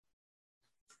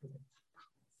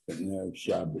Erev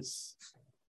Shabbos.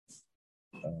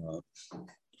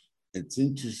 It's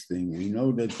interesting. We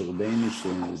know that the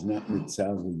Reuven is not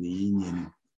mitzav in the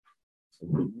union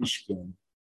of the Mishkan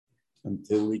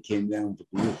until we came down to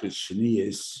Peruchas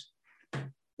Shnius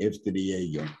after the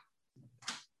Yegel.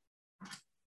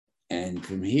 And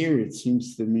from here, it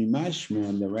seems to me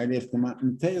mashma that right after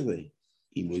Matan Torah,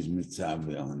 he was mitzav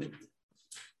on it.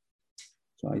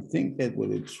 So I think that what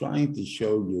it's trying to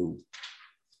show you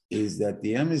is that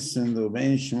the Emerson, the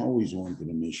Reuven always wanted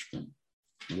a Mishkan.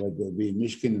 Whether there be a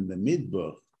Mishkan in the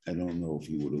Midbar, I don't know if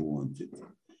he would have wanted.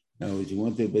 Now, he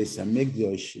wanted a Beis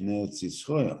HaMikdash in Eretz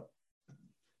Yisrael.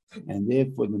 And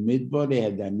therefore, the Midbar, they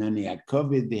had Anani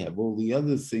HaKavod, they have all the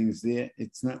other things there.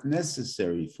 It's not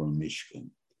necessary for a Mishkan.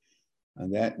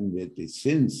 And that,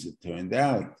 since it turned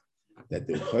out that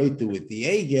they fight with the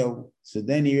Egel, so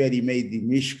then he already made the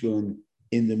Mishkan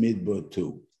in the Midbar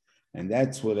too. And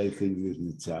that's what I think was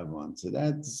mitzav on.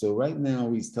 So right now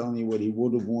he's telling you what he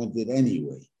would have wanted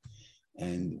anyway.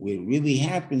 And what really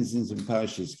happens is in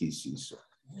Parshas Kisisa.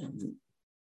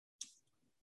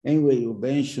 Anyway,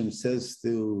 Reuven says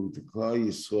to Klal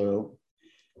Yisrael,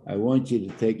 I want you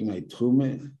to take my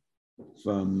Terumah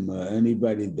from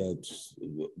anybody that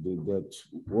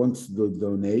wants to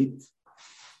donate,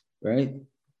 right?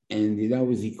 And he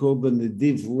called them the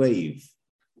Div Lev.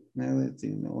 Now let's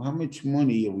how much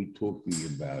money are we talking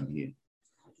about here?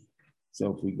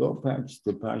 So if we go back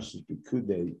to Parshas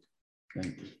Pekudei,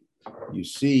 you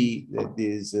see that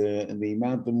there's the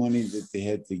amount of money that they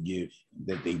had to give,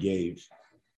 that they gave.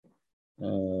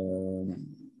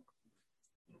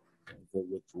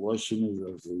 With Russian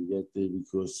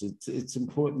because it's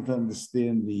important to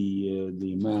understand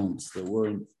the amounts. There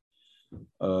weren't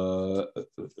a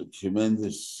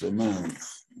tremendous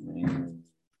amounts.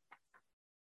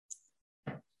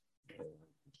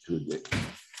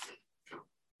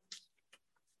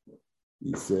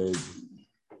 He said,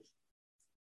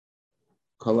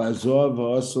 Kalazov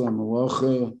also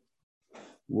Malacha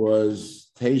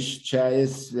was Teish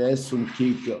Chayes Vesum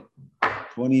Kika,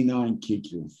 29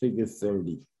 kiklim, figure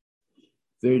 30.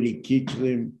 30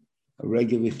 kiklim, a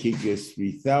regular kika is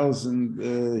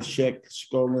 3,000 shek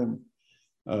shkolim.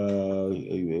 A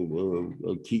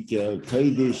kika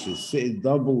Kodesh is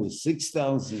double is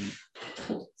 6,000.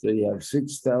 So you have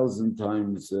 6,000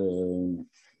 times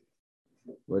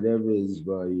whatever is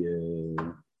by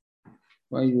you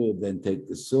then take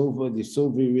the silver. The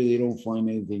silver you really don't find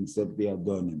anything except the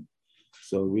Adonim.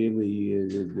 So really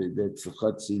that's the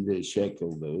Chatzi, the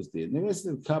shekel, those there. And the rest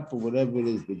of the cup or whatever it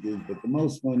is, but the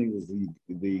most money was the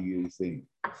thing.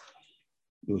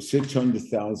 There were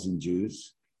 600,000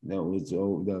 Jews. That was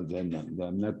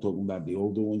I'm not talking about the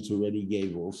older ones who already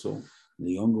gave also.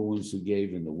 The younger ones who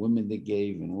gave and the women that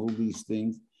gave and all these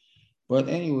things. But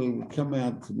anyway, we come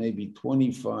out to maybe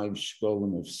 25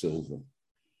 shkolim of silver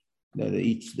that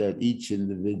each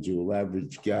individual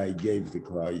average guy gave the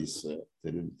Klal Yisrael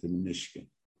to the Mishkan.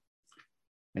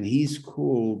 And he's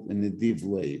called an Nediv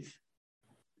Lev.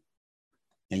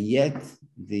 And yet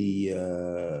the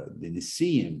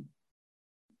Nesiim,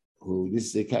 who this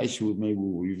is a Kaisha maybe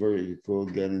we'll recall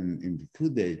again in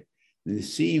Pekudei, the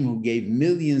Nesiim who gave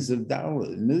millions of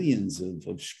dollars, millions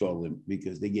of shkolim,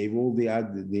 because they gave all the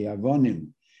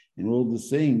avonim and all the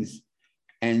things,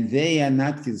 and they are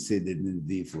not considered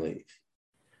Nediv Lev.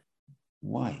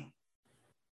 Why?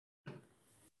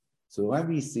 So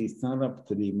obviously it's not up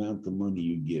to the amount of money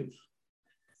you give.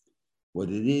 What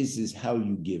it is how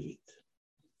you give it.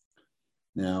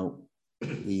 Now,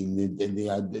 the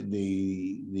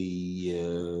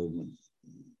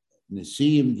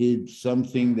Nesiim did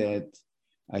something that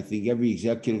I think every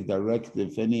executive director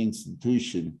of any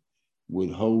institution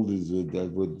would hold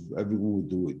everyone would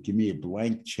do it. Give me a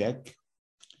blank check,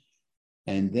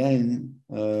 and then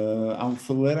I'll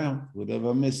fill it out, whatever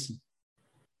I'm missing.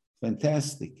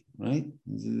 Fantastic, right?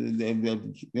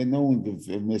 No one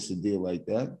could miss a deal like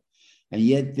that. And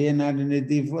yet they're not in a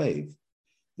Nediv Lev.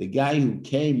 The guy who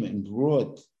came and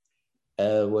brought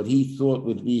what he thought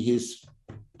would be his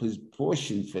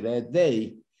portion for that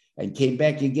day and came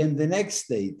back again the next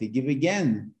day to give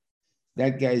again,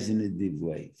 that guy's in a Nediv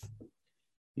Lev.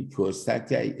 Because that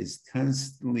guy is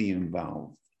constantly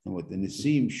involved. And what the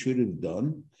Nesiim should have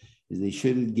done is they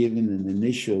should have given an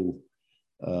initial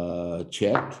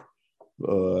check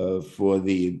for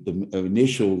the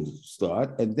initial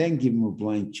start and then give him a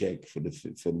blank check for the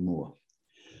more.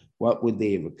 What would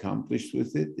they have accomplished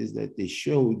with it is that they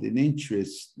showed an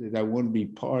interest that I want to be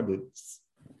part of.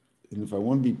 And if I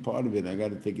want to be part of it, I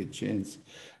got to take a chance.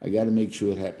 I got to make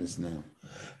sure it happens now.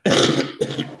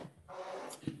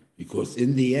 Because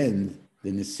in the end,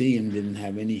 the Nesiim didn't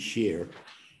have any share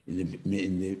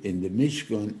in the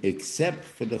Mishkan, except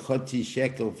for the Chotzi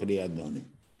Shekel for the Adonim.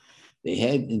 They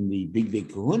had in the Big Day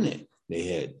Kahuna, they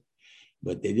had,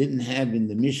 but they didn't have in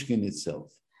the Mishkan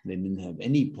itself. They didn't have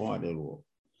any part at all.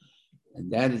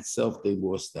 And that itself, they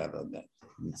lost out on that.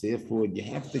 And therefore, you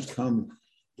have to come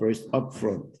first up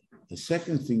front. The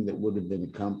second thing that would have been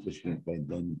accomplishment by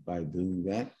doing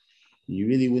that, you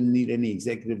really wouldn't need any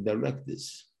executive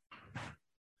directors.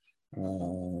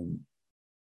 The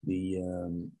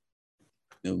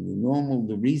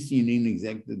reason you need an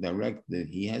executive director,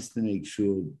 he has to make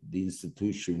sure the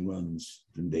institution runs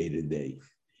from day to day.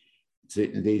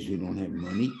 Certain days we don't have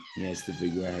money, he has to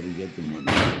figure out how to get the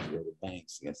money. He has to go to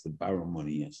banks, he has to borrow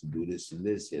money, he has to do this and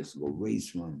this, he has to go raise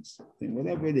funds,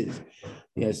 whatever it is.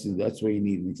 He has to, that's why you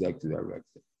need an executive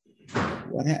director.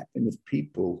 What happened if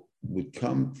people would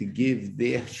come to give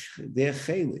their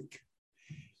chelik,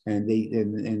 and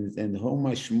the whole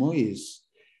mashmoyis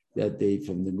that they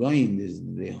from the goyim is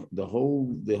the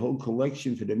whole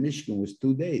collection for the Mishkan was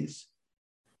 2 days.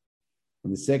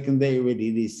 On the second day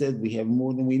already, they said we have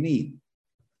more than we need.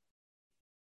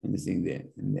 Anything there,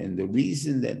 and the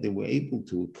reason that they were able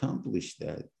to accomplish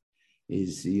that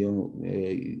is, this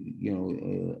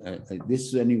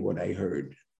is only what I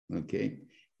heard. Okay,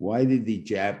 why did the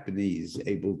Japanese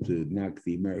able to knock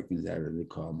the Americans out of the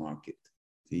car market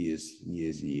for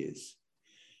years?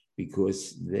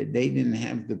 Because they didn't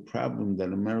have the problem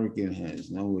that America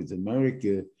has. In other words,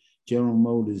 America, General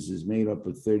Motors is made up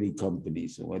of 30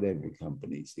 companies or whatever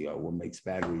companies. One makes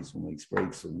batteries, one makes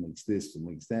brakes, one makes this, one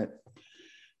makes that.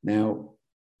 Now,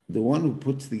 the one who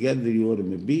puts together the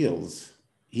automobiles,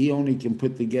 he only can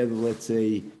put together, let's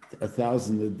say,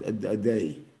 1,000 a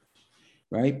day,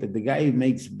 right? But the guy who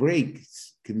makes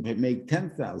brakes can make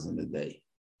 10,000 a day.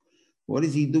 What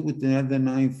does he do with the other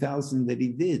 9,000 that he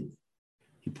did?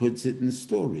 He puts it in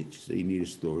storage. So you need a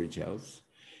storage house,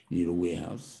 you need a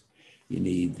warehouse, you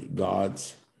need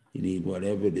guards, you need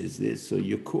whatever it is this. So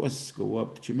your costs go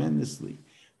up tremendously.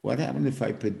 What happens if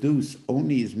I produce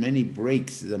only as many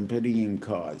brakes as I'm putting in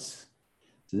cars?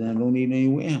 So then I don't need any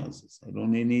warehouses. I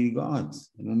don't need any guards.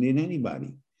 I don't need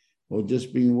anybody. Or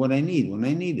just bring what I need when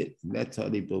I need it. And that's how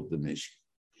they built the Mishkan.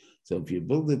 So if you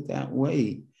build it that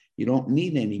way, you don't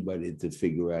need anybody to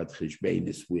figure out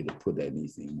cheshbenis where to put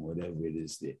anything, whatever it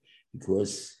is there,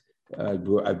 because I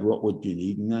brought what you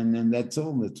need, and then that's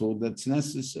all. That's all that's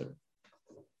necessary.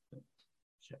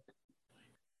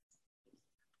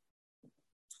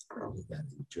 I got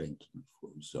a drink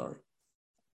before. I'm sorry.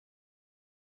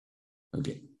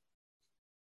 Okay.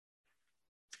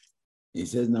 He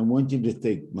says, "Now I want you to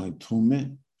take my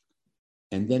Terumah,"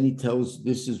 and then he tells,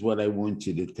 "This is what I want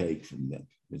you to take from them."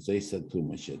 They said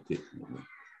Chumash.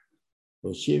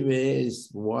 So Shiva is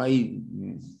why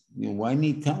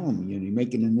need tell him? You're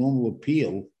making a normal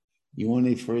appeal. You want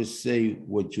to first say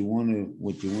what you want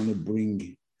to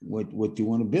bring, what you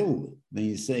want to build. Then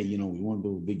you say, we want to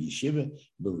build a big yeshiva,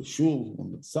 build a shul,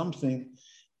 something,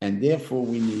 and therefore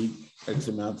we need X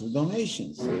amount of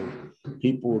donations. So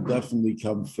people will definitely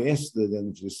come faster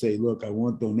than to say, look, I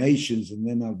want donations, and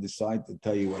then I'll decide to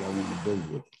tell you what I want to build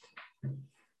with it.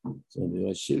 So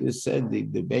the Shiva said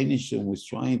the Beinishim was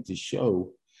trying to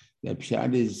show that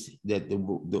Pshat is that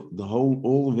the whole,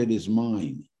 all of it is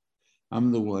mine.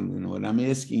 I'm the one, and what I'm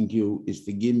asking you is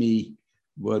to give me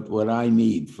what I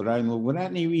need without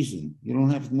any reason. You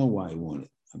don't have to know why I want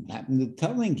it. I'm happy to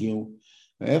telling you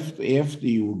after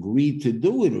you agree to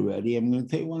do it already. I'm going to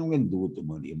tell you what I'm going to do with the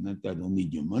money. I don't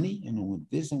need your money. I don't want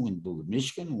this. I want to build a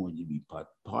Mishkan. I want you to be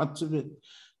parts of it,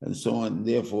 and so on.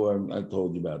 Therefore, I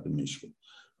told you about the Mishkan.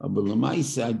 But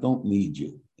Lamaisa, I don't need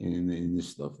you in this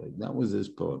stuff. That was his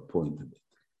point of it.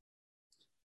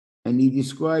 And he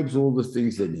describes all the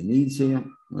things that he needs here.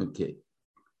 Okay.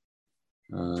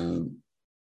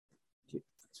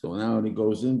 So now he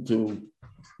goes into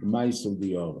the mice of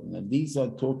the oven. Now these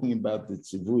are talking about the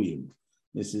tzivuyim.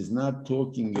 This is not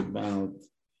talking about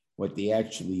what they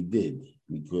actually did,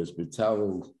 because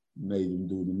Betzalel made them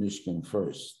do the Mishkan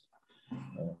first.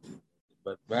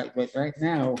 But right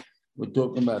now, we're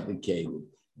talking about the Caleb.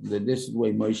 This is the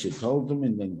way Moshe told him,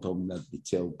 and then told him that the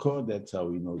Tel Kor, that's how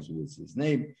he knows what's his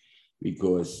name,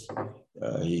 because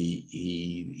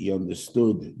he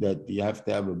understood that you have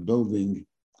to have a building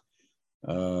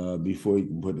before you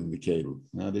can put in the Caleb.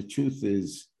 Now, the truth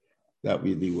is that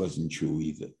really wasn't true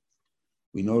either.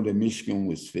 We know the Mishkan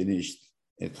was finished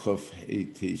at Chof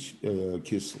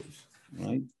Kislev,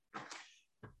 right?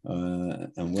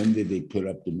 And when did they put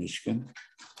up the Mishkan?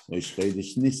 It's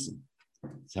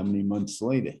how many months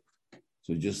later?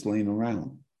 So just laying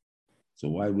around. So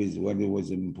why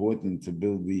was it important to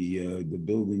build the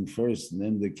building first and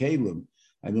then the Caleb?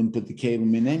 I didn't put the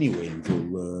kalim in anyway until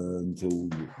when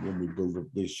we built up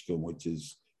Bishka, which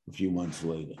is a few months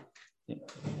later. Yeah.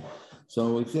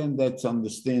 So again, that's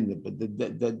understandable,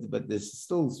 but there's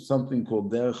still something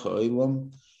called derech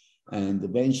ha'olam, and the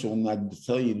bench will not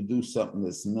tell you to do something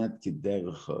that's not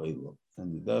derech ha'olam.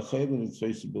 And the derech ha'olam is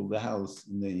supposed to build a house,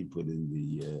 and then you put in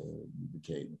the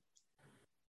kalim.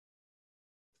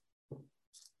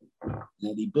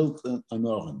 Now he built an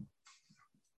oren.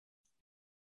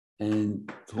 And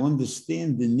to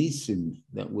understand the nisim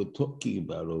that we're talking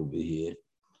about over here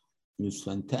is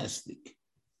fantastic.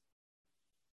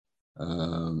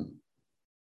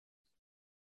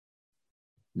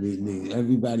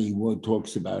 Everybody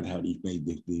talks about how he made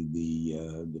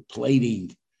the plating.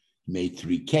 He made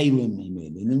 3 kalim. He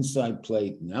made an inside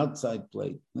plate, an outside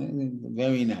plate.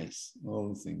 Very nice, all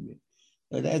the thing there.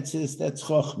 But that's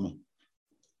chokhmah.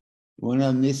 One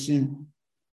of nisim.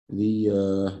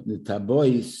 The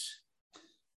tabois,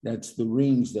 that's the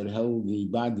rings that held the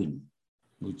badim,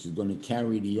 which is going to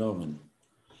carry the oven,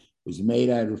 was made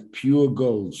out of pure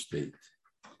gold state.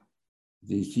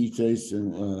 The teachers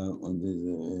on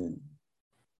the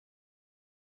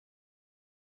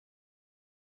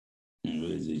what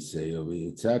does he say over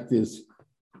here? Tzaktis,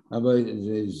 aber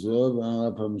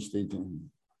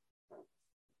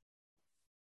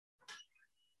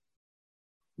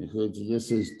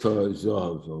This is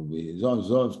Zohav over here.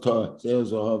 Zohav,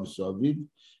 Zohav, Shavib.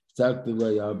 Okay,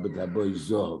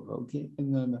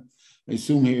 and I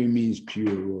assume here it means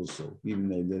pure also, even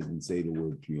though it doesn't say the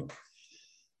word pure.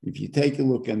 If you take a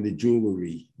look on the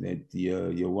jewelry that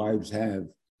your wives have,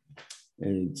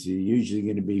 it's usually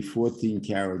going to be 14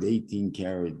 karat, 18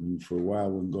 karat, and for a while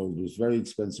when gold was very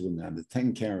expensive, now the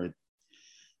 10 karat.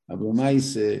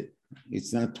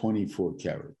 It's not 24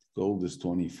 karat. Gold is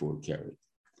 24 karat.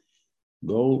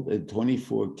 Gold at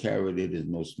 24 karat, it is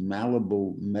the most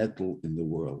malleable metal in the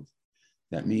world.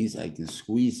 That means I can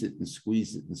squeeze it and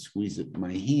squeeze it and squeeze it with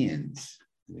my hands.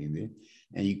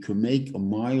 And you can make a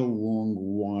mile-long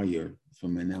wire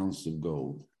from an ounce of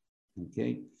gold.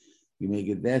 Okay? You make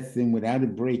it that thin without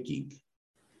it breaking.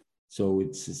 So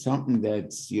it's something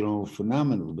that's,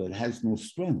 phenomenal, but it has no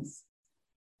strength.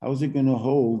 How is it going to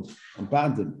hold a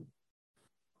bottom?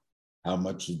 How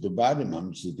much is the bottom? How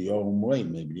much is the arm weight?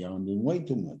 Maybe the arm didn't weigh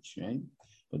too much, right?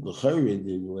 But the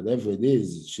charid, whatever it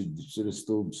is, it should have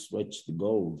still stretched the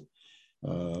gold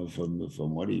from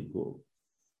what do you call?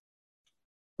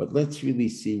 But let's really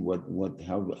see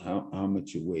how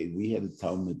much it weighed. We had a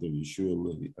Talmud of a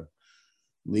Shiur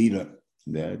leader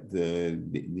that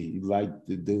he liked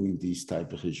doing these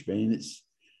type of cheshbonos.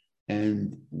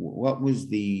 And what did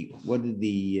the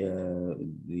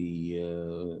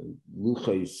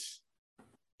luchos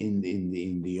in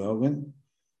the oven?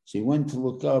 So he went to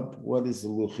look up what is the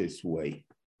luchos weigh.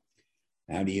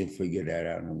 How do you figure that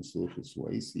out? How much luchos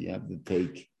weigh? So you have to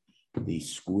take the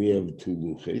square of 2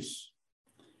 luchos,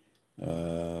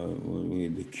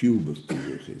 the cube of 2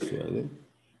 luchos, rather,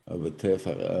 of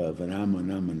an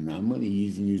amma. He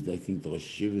used I think the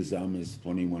Rosh Hashiva's amma is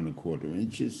 21¼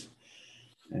 inches.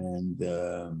 And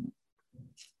then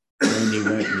he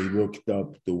went and he looked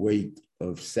up the weight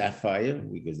of sapphire,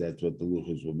 because that's what the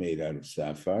luchos were made out of,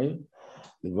 sapphire.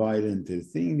 Divided into the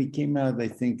thing, and he came out, I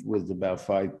think, was about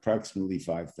approximately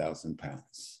 5,000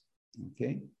 pounds.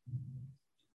 Okay,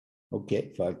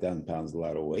 5,000 pounds, a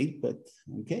lot of weight, but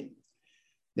okay.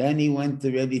 Then he went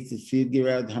ready to figure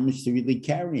out how much they're really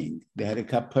carrying. They had a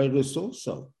kaparis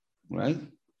also, right?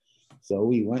 So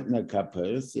we went in a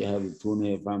kaparis, you have a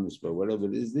 2.5 amos, but whatever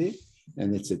it is there,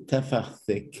 and it's a tefach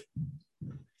thick.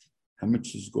 How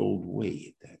much does gold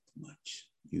weigh that much?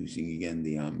 Using again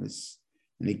the amos.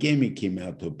 And again, it came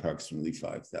out to approximately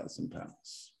 5,000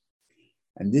 pounds.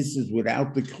 And this is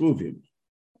without the kruvim.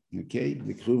 Okay,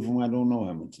 the kruvim, I don't know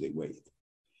how much they weighed.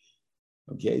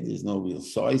 Okay, there's no real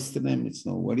size to them. It's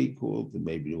no what do you call it?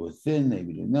 Maybe they were thin,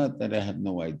 maybe they're not. That I have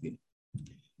no idea.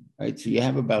 Right, so you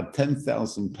have about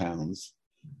 10,000 pounds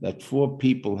that 4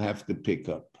 people have to pick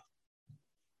up.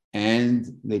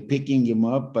 And they're picking them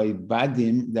up by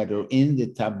badim that are in the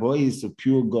tabois of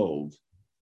pure gold.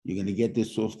 You're going to get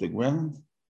this off the ground?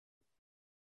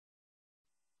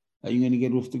 How are you going to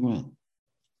get off the ground?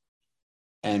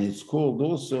 And it's called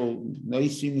also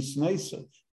Noisim Snoisav.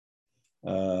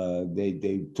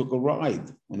 They took a ride.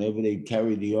 Whenever they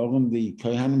carried the Orim, the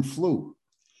Kohanim flew.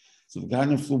 So the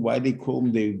Kohanim flew, why they call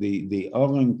them? The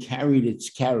Orim carried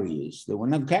its carriers. They were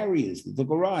not carriers, they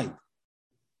took a ride.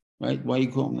 Right? Why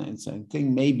you call them that? So I think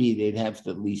maybe they'd have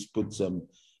to at least put some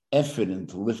effort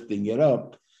into lifting it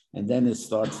up, and then it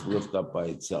starts to lift up by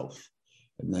itself,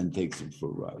 and then takes it for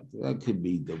a ride. That could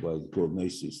be the what's called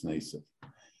Noisis Noisif.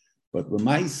 But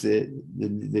Lamaise,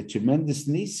 the tremendous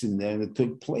nisim that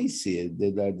took place here,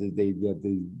 they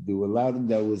were allowed,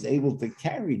 that was able to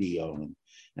carry the Yoren,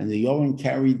 and the Yoren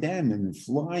carried them and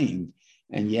flying,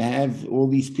 and you have all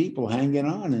these people hanging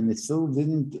on, and it still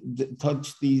didn't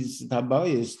touch these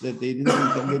tabayas that they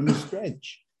didn't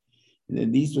stretch. And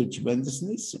then these were tremendous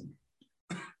nisim.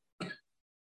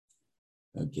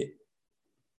 Okay.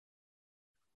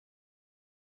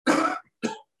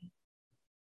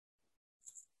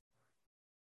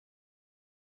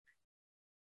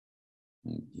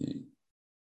 Okay.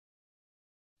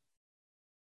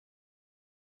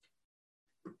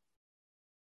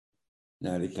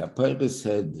 Now the Kapara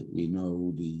said, we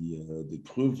know the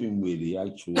Kruvim where the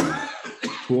actual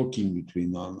talking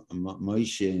between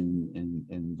Moshe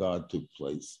and God took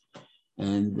place,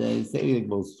 and they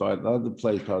will start the other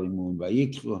place probably more by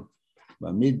Yikra, by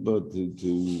Midbar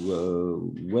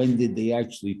to when did they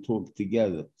actually talk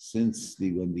together? Since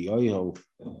when the Oyel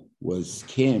was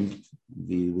camped,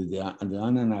 the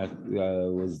Ananak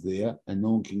was there, and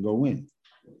no one can go in.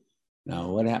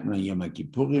 Now, what happened on Yom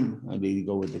Kippurim? I did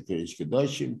go with the Kirish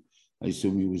Kedoshim. I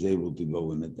assume he was able to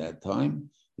go in at that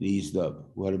time. He eased up.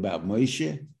 What about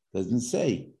Moshe? Doesn't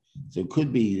say. So it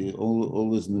could be all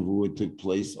this nevuah took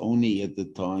place only at the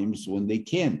times when they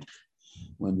camped,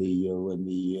 when the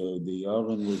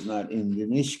Aaron was not in the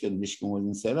Mishkan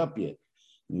wasn't set up yet.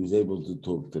 And he was able to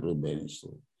talk to Reuven.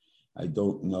 I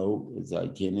don't know, as I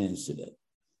can't answer that.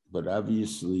 But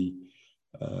obviously,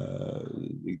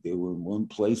 they were in one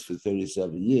place for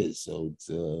 37 years. So it's,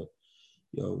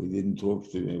 we didn't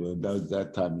talk to him. About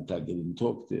that time, Taka didn't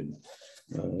talk to him,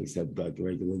 except like a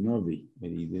regular Novi.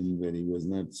 But he was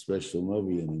not special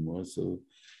Novi anymore. So,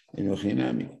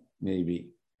 Chinami, maybe.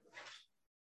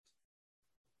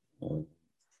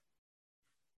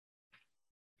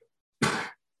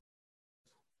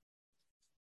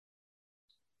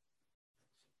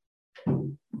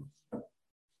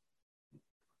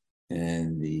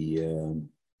 And the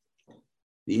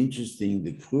interesting,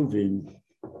 the Kruvim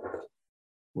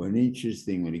were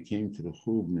interesting when it came to the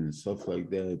Chuvim and stuff like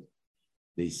that.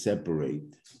 They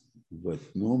separate, but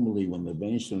normally when the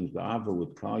Benshon is the Ava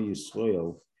with Klal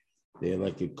Yisrael, they're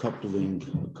like a couple,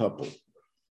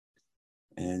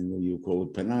 and you call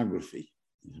it pornography.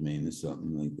 I mean, it's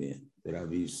something like that. That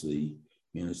obviously,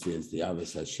 you understand, the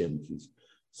Avos Hashem.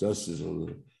 So says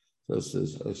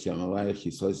Hashem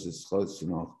Alayhi, so says Chos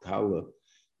and Kala.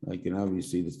 Like, and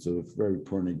obviously, it's a very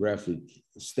pornographic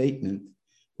statement,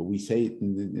 but we say it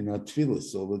in our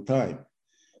tefillos all the time,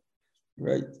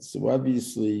 right? So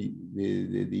obviously,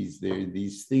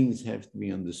 these things have to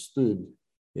be understood.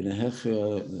 In a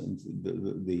hecha,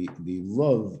 the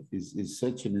love is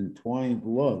such an entwined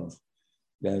love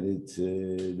that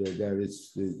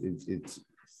it's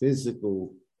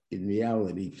physical in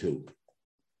reality too.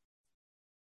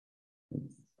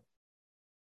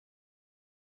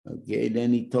 Okay,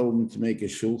 then he told him to make a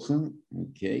shulchan.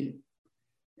 Okay,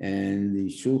 and the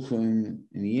shulchan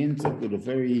in the end took with a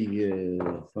very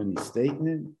funny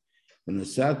statement. And the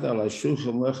sat al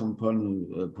shulchan lechem panim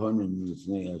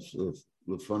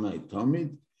lefanai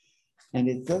tamid, and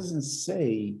it doesn't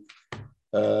say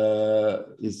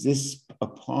is this a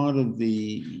part of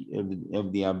the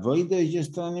avodah?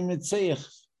 Just telling him it's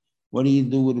what do you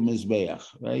do with the mizbeach,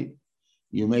 right?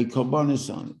 You make korbanos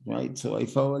on it, right? So I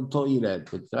told you that,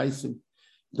 but Tyson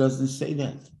doesn't say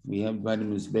that. We have by the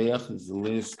Mizbeach is the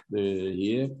list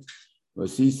here.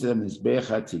 Vasisa Mizbeach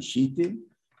HaTishitim.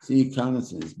 See, you count it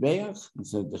as Mizbeach. It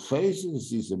said the Chayes,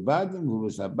 Vasisa Badim, who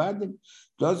was Abadim,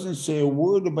 doesn't say a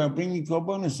word about bringing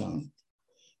korbanos on it.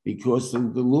 Because the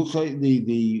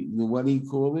what do you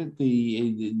call it?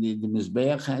 The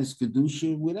Mizbeach has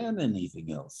Kedusha without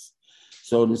anything else.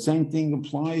 So the same thing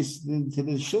applies to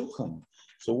the Shulchan.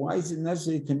 So why is it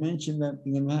necessary to mention that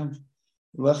you're going to have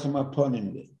lechem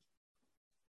aponim there?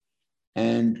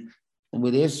 And I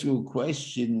would ask you a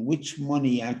question: which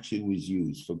money actually was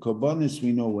used for korbanos?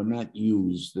 We know were not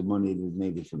used the money that was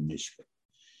made from Mishkan.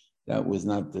 That was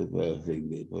not the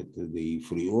thing. But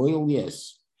for the oil,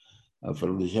 yes, for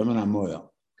the shemen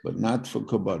oil, but not for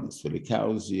korbanos. For the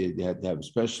cows, they had to have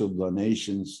special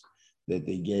donations that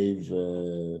they gave.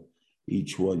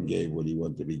 Each one gave what he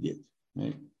wanted to give,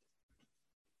 right?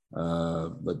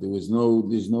 But there's no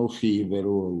chiyuv at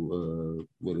all.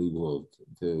 What he wrote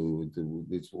to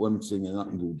it's one thing and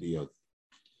nothing to do with the other.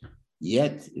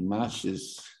 Yet in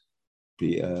Mashas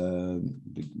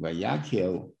by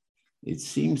Yakel, it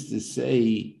seems to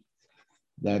say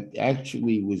that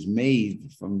actually was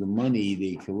made from the money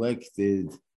they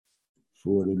collected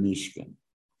for the Mishkan.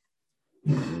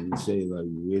 And you say, like,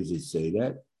 where does it say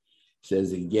that? It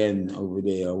says again over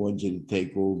there, I want you to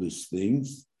take all these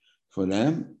things. for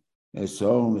them. As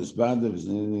Sholom, as Badav,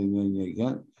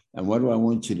 and what do I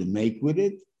want you to make with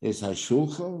it? Is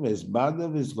Hashulcha, as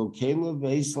Badav, as Gokela,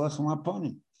 as Lechem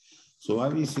Aponim. So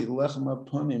obviously, the Lechem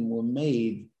Aponim were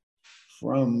made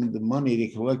from the money they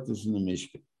collected from the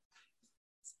Mishkan.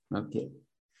 Okay.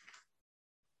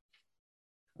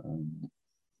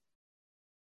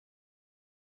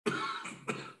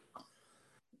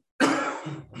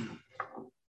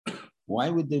 Why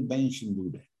would the Benishim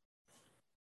do that?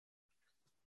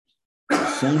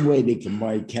 The same way they can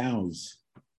buy cows.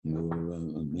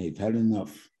 They've had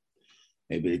enough.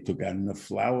 Maybe they took out enough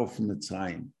flour from the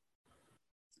time.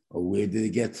 Or where did they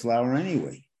get flour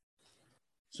anyway?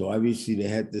 So obviously they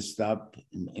had to stop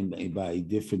and buy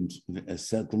different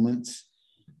settlements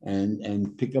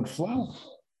and pick up flour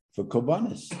for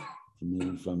korbanos,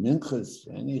 for minchas,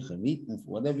 for any chavitin,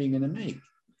 whatever you're going to make.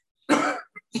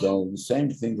 So the same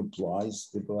thing applies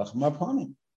to the Lechem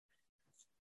Aponim.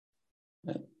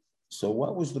 So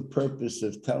what was the purpose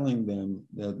of telling them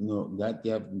that no, that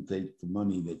you have to take the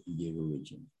money that you gave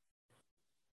originally?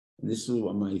 And this is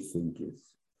what my think is.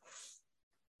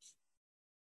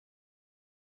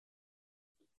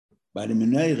 By the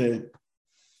Menorah,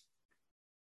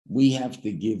 we have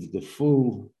to give the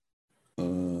full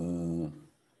Shemen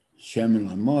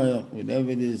HaMoel,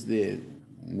 whatever it is there.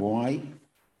 Why?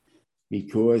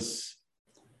 Because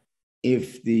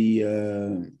if the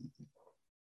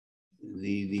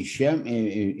Shem,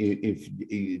 if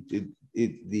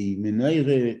the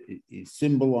Menorah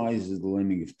symbolizes the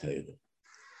learning of Torah.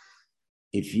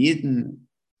 If Yidden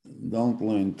don't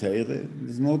learn Torah,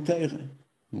 there's no Torah.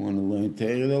 You want to learn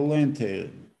Torah, they'll learn Torah.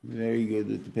 Very good,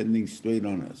 it's depending straight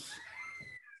on us.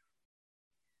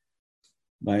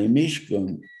 By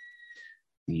Mishkan,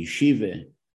 Yeshiva,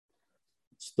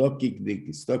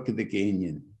 Stockik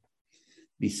Indian.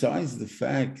 Besides the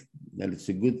fact that it's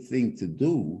a good thing to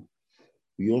do,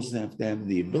 we also have to have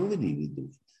the ability to do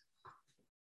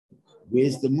it.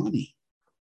 Where's the money?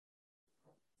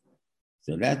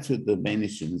 So that's what the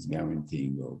Benishim is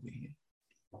guaranteeing over here.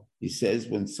 He says,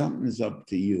 when something's up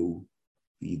to you,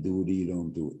 you do it or you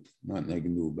don't do it. Nothing I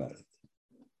can do about it.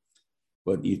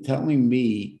 But you're telling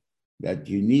me that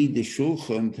you need the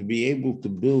shulchan to be able to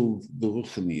build the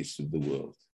ruchanius of the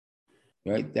world.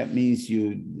 Right? That means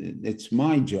it's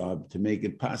my job to make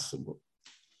it possible.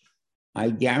 I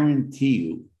guarantee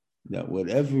you that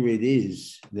whatever it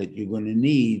is that you're going to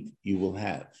need, you will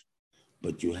have.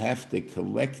 But you have to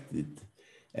collect it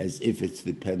as if it's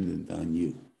dependent on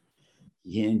you.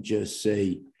 You can't just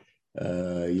say,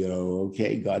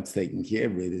 okay, God's taking care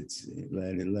of it.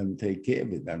 Let him take care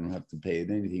of it. I don't have to pay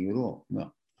it anything at all.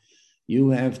 No.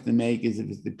 You have to make as if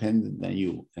it's dependent on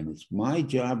you. And it's my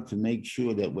job to make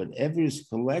sure that whatever is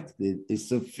collected is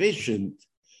sufficient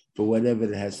for whatever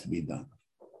that has to be done.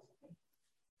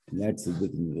 And that's the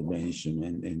difference of the Benishim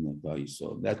and the value.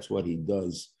 So that's what he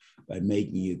does by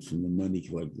making it from the money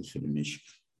collected for the Mishkan.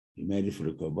 You made it for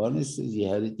the korbanos, you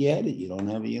had it, you had it. You don't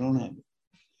have it, you don't have it.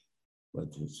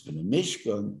 But if it's for the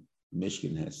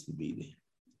Mishkan has to be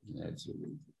there. That's what we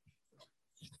do.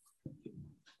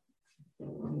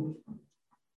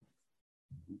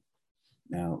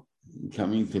 Now,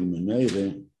 coming to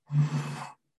Menorah,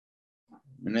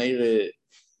 Menorah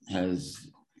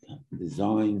has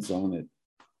designs on it,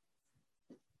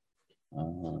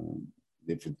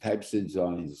 different types of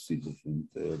designs, see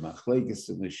different machlekes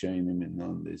and Rishonim and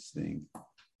on this thing,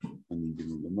 and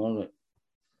even the Gemara.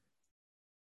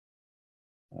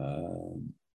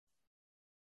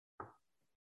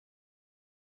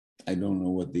 I don't know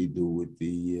what they do with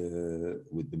the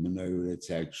menorah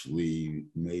that's actually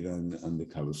made on the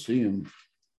Colosseum.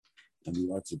 And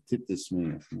lots of tittus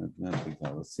not the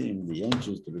Colosseum, the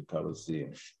entrance to the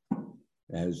Colosseum,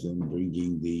 as them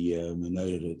bringing the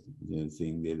menorah, the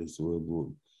thing that is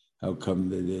all. How come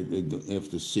they,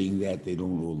 after seeing that they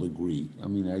don't all agree? I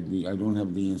mean, I don't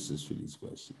have the answers for these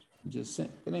questions. I'm just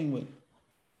saying, but anyway.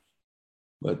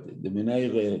 But the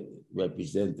menorah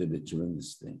represented a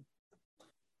tremendous thing.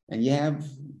 And you have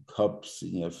cups,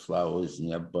 and you have flowers, and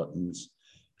you have buttons,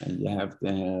 and you have to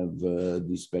have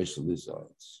these special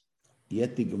designs.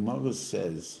 Yet the Gemara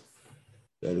says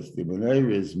that if the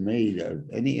menorah is made of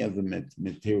any other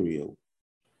material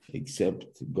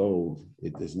except gold,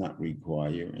 it does not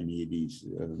require any of these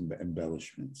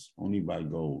embellishments. Only by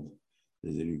gold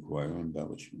does it require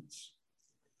embellishments.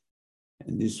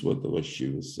 And this is what the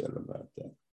Shiur said about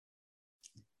that.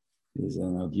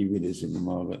 And I'll give you this in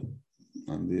Gemara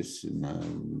on this, and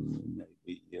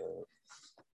maybe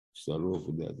start off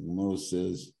with that. The Gemara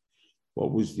says,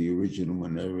 what was the original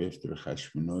menorah after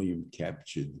Hashmonaim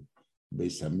captured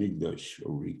Beis Hamikdash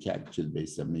or recaptured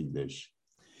Beis Hamikdash?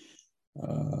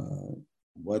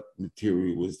 what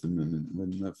material was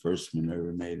the first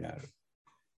menorah made out of.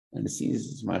 And it seems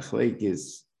it's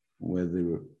machlekes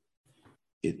whether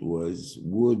it was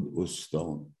wood or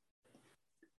stone.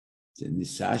 So in the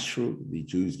Sashru, the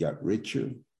Jews got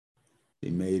richer. They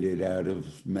made it out of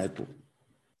metal.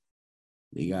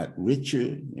 They got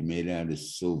richer, they made it out of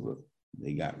silver.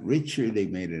 They got richer, they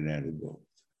made it out of gold.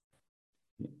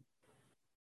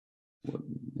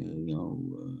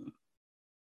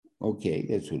 Okay,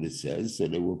 that's what it says. So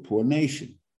they were a poor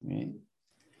nation, right?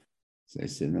 So I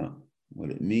said, no.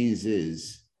 What it means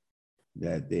is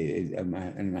that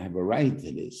and I have a right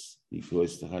to this,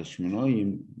 because the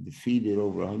Hashmonaim defeated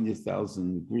over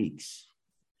 100,000 Greeks,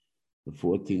 the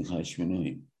 14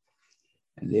 Hashmonaim.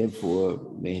 And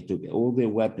therefore, they took all their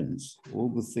weapons, all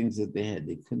the things that they had.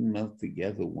 They couldn't melt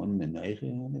together one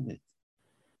menorah out of it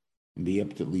and be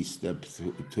up to at least step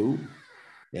 2.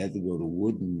 They had to go to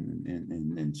wood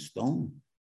and stone.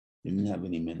 They didn't have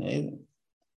any menorah.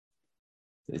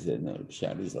 They said, no, the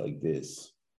shot is like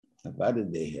this. About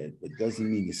it they had, but doesn't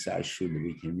mean the Sashur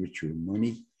they became richer in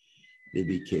money. They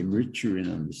became richer in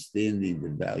understanding the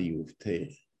value of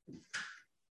Torah.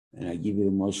 And I give you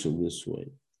the mashal this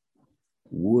way.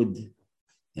 Wood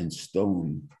and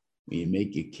stone, when you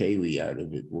make a keli out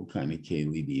of it, what kind of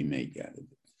keli do you make out of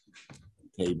it?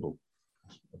 A table,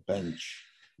 a bench,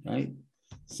 right?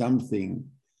 Something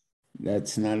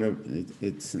that's not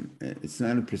it's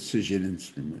not a precision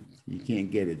instrument. You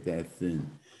can't get it that thin.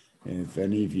 And if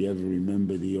any of you ever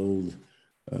remember the old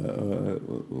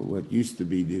what used to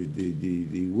be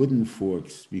the wooden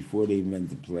forks before they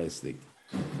invented plastic,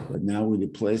 but now with the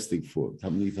plastic fork, how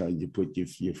many times you put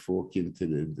your fork into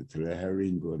the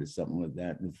herring or something like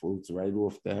that, and it falls right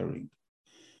off the herring.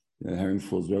 The herring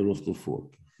falls right off the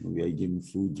fork. Maybe I give him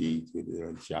food to eat with it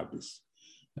on Shabbos.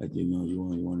 That you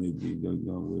want to be,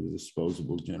 we're a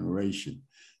disposable generation.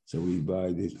 So we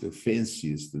buy the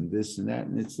fanciest and this and that,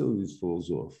 and it still just falls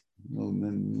off. No,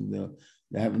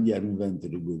 they haven't yet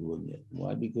invented a good one yet.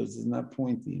 Why? Because it's not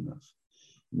pointy enough.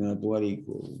 Not what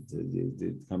equal.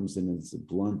 It comes in as a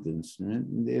blunt instrument,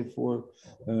 and therefore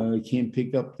it can't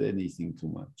pick up anything too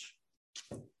much.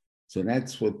 So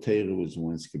that's what Torah was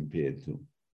once compared to.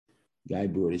 Guy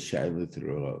brought a Shiur to the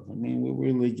Harav. I mean,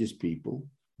 we're religious people,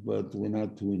 but we're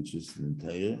not too interested in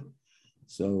Torah.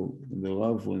 So the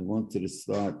Harav wanted to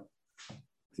start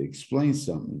to explain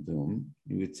something to him.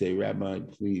 He would say, Rabbi,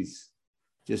 please,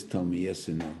 just tell me yes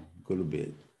or no. Go to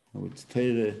bed.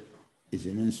 Torah is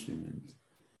an instrument,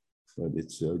 but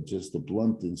it's just a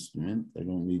blunt instrument. I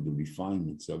don't need the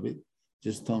refinements of it.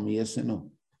 Just tell me yes or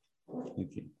no.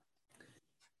 Okay.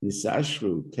 This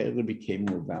Ashru, Torah became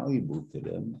more valuable to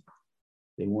them.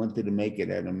 They wanted to make it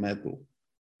out of metal.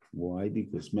 Why?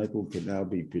 Because metal can now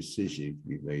be precision. It can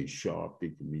be very sharp.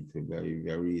 It can be very,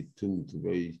 very attuned to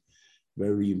very,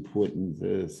 very important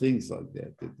things like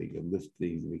that they can lift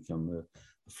things, become a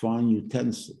fine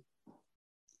utensil.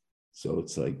 So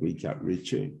it's like we got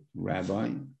richer, Rabbi.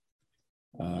 You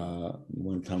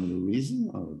want to tell me the reason?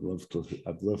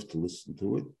 I'd love to listen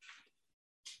to it.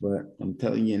 But I'm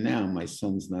telling you now, my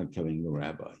son's not becoming a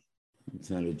rabbi. It's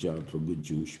not a job for a good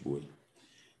Jewish boy.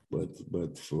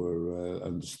 But for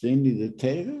understanding the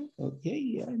Torah, okay,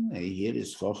 yeah, I hear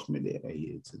this chochmah there. I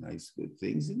hear it's a nice, good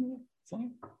things in there.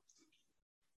 Fine.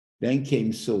 Then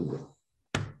came silver,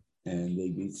 and they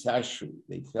did Sashru.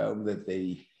 They found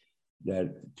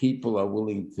that people are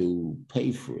willing to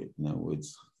pay for it. In other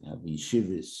words, have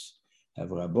yeshivas, have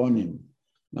rabbonim.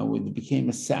 Now it became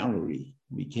a salary,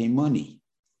 it became money.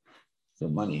 So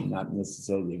money, not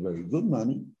necessarily very good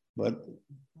money, but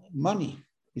money.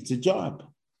 It's a job.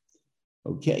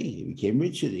 Okay, he became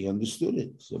richer. They understood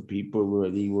it. So people were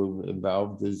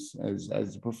involved as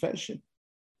a profession.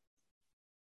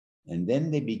 And then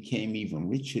they became even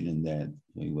richer than that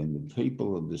when the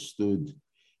people understood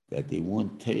that they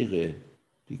want Torah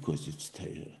because it's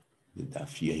Torah, the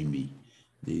Daf Yomi,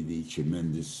 the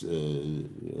tremendous,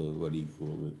 what do you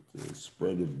call it,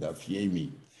 spread of Daf Yomi,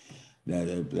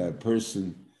 that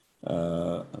person.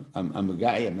 I'm a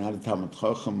guy. I'm not a Talmud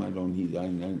Chacham.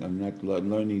 I'm not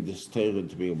learning this Torah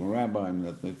to be a rabbi. I'm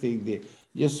not. I think they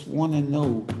just want to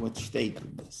know what state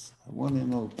it is. I want to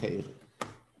know Torah.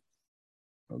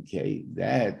 Okay,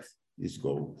 that is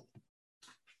gold,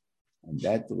 and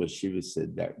that the Rosh Yeshiva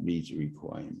said that meets a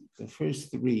requirement. The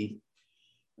first 3,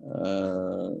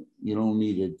 you don't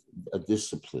need a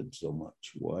discipline so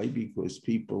much. Why? Because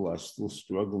people are still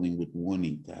struggling with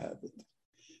wanting to have it.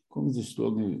 Because they're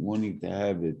struggling with wanting to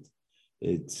have it,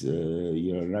 it's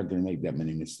you're not going to make that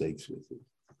many mistakes with it.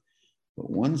 But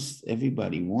once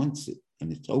everybody wants it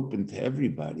and it's open to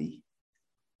everybody,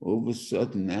 all of a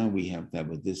sudden now we have to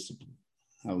have a discipline.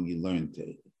 how you learn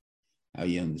Torah, how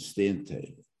you understand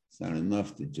Torah. It's not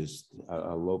enough to just,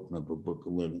 I'll open up a book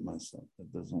and learn it myself.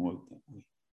 That doesn't work that way.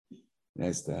 It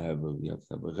has to have you have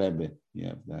to have a rebbe, you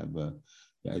have to have a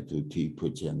guy to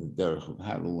put you on the derech of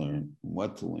how to learn,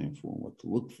 what to learn for, what to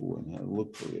look for, and how to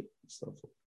look for it, and stuff like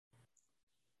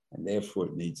that. And therefore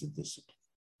it needs a discipline.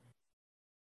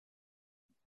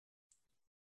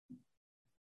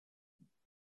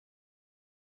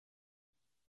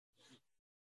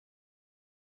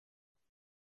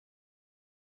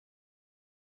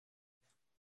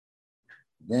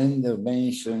 Then the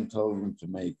Feinstein told him to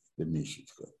make the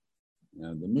Mishkan.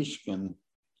 Now the Mishkan,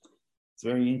 it's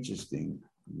very interesting.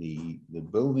 The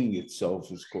building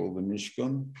itself is called the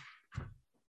Mishkan,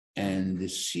 and the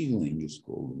ceiling is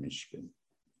called the Mishkan.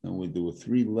 And there were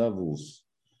 3 levels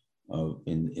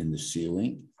in the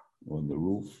ceiling or the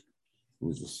roof. It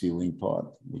was the ceiling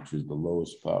part, which was the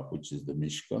lowest part, which is the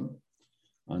Mishkan.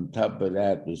 On top of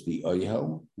that was the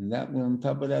Oyel, and that one on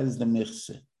top of that is the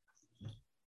Mechse.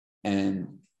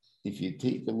 And if you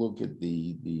take a look at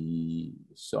the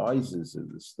sizes of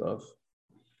the stuff,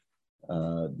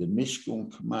 the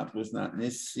Mishkan Kamat was not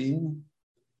Nissim,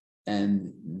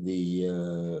 and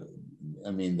the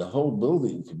whole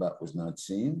building Kamat was not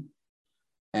seen,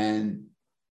 and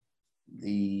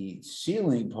the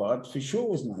ceiling part for sure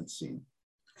was not seen.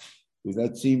 Was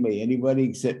not seen by anybody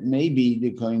except maybe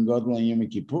the Kohen Gadol on Yom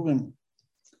Kippurim.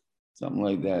 Something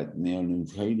like that. Now in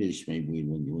Chodesh, maybe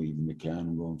when you're even the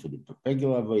Kohen going for the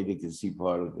regular way, they can see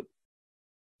part of it.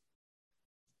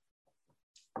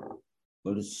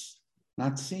 But it's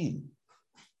not seen.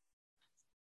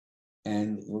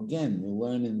 And again, we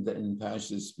learn in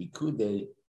Parshas Pikude,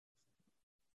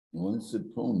 once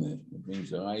upon it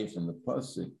brings a eye from the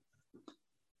Pasuk,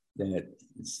 that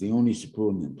it's the only Sipur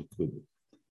in Pikude,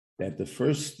 that the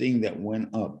first thing that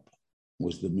went up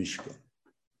was the Mishkan.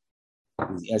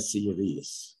 The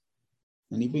Assyrius.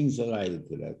 And he brings a light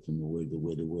to that from the way the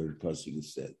word Pasuk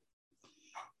is said.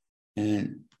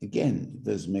 And again, it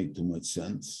doesn't make too much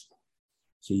sense.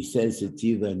 So he says it's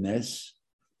either Nes,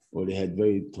 or they had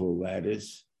very tall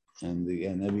ladders, and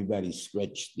everybody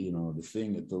stretched, the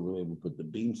thing until they were able to put the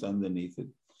beams underneath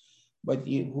it. But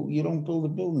you don't build a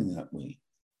building that way.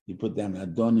 You put down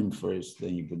Adonim first,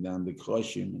 then you put down the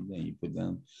Kroshim, and then you put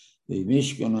down the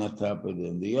Mishkan on top of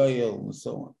them, the oil, and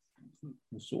so on.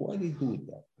 So why do you do it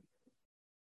that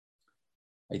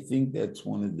way? I think that's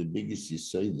one of the biggest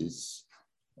yesodis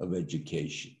of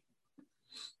education,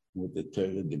 what the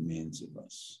Torah demands of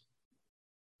us.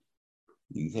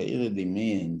 The Torah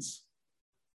demands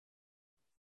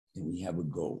that we have a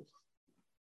goal.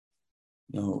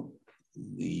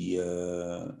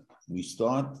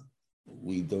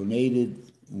 We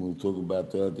donated, we'll talk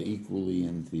about that equally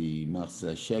in the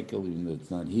Machzah Shekel, even though it's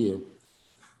not here.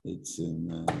 It's in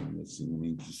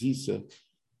Kisisa.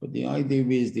 But the idea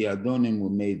is the Adonim were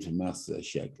made for Machzah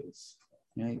Shekels.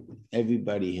 Right?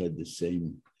 Everybody had the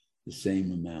same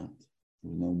amount.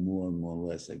 No more and more or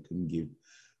less. I couldn't give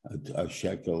a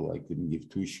shekel, I couldn't give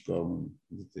 2 shekel,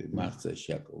 the Machzah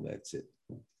Shekel, that's it.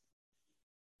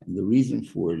 And the reason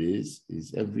for it is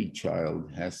every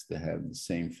child has to have the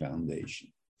same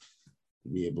foundation to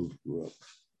be able to grow up.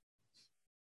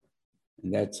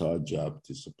 And that's our job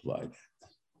to supply that.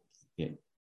 Okay.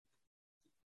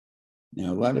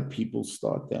 Now, a lot of people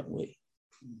start that way,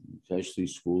 especially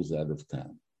schools out of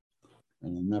town.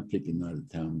 And I'm not picking out of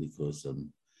town because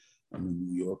I'm a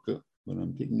New Yorker, but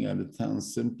I'm picking out of town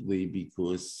simply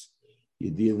because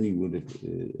you're dealing with a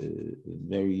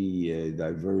very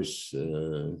diverse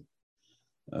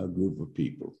group of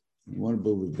people. You want to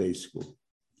build a day school.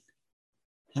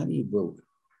 How do you build it?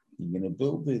 You're going to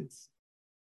build it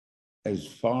as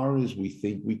far as we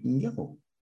think we can go.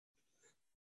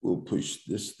 We'll push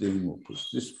this thing, we'll push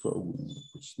this program, we'll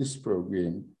push this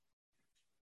program.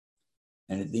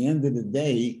 And at the end of the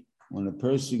day, when a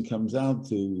person comes out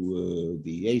to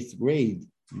the 8th grade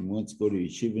and wants to go to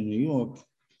Yeshiva in New York,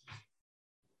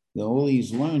 all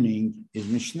he's learning is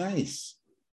Mishnayos.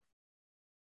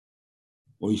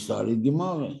 Or he started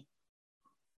Gemara.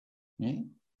 Right?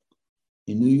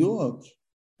 In New York,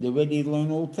 they're ready to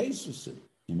learn all tastes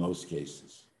in most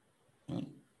cases. Right?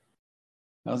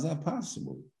 How's that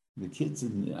possible? The kids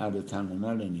out of town are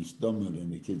not any dumber than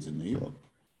the kids in New York.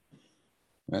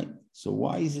 Right? So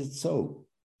why is it so?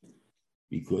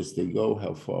 Because they go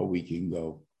how far we can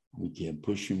go. We can't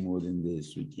push them more than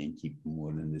this. We can't keep them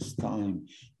more than this time.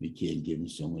 We can't give them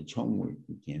so much homework.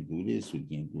 We can't do this. We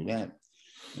can't do that.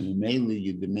 And mainly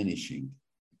you're diminishing.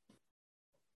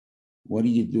 What do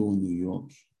you do in New York?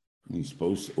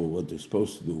 What they're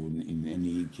supposed to do in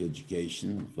any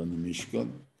education from the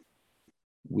Mishkan?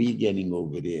 We're getting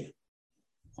over there.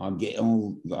 our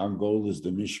goal is the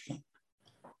Mishkan.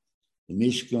 The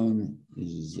Mishkan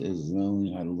is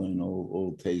learning how to learn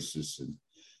all tastes, and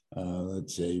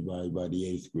let's say by the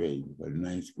 8th grade, by the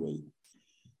 9th grade.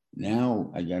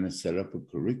 Now I got to set up a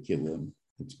curriculum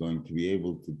that's going to be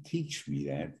able to teach me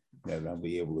that I'll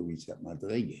be able to reach that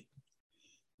madrege.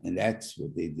 And that's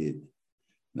what they did.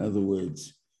 In other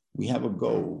words, we have a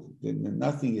goal.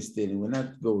 Nothing is standing. We're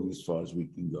not going as far as we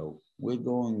can go. We're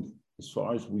going as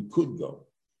far as we could go.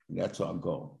 And that's our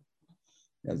goal.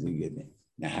 That's a good thing.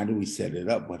 Now, how do we set it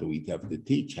up? What do we have to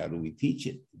teach? How do we teach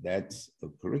it? That's a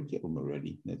curriculum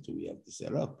already. That's what we have to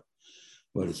set up.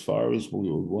 But as far as we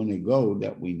want to go,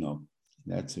 that we know.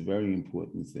 That's a very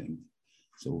important thing.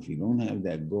 So if you don't have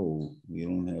that goal, you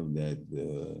don't have that,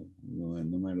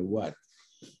 no matter what,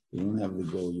 you don't have the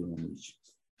goal, you don't reach.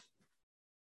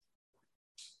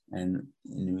 And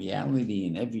in reality,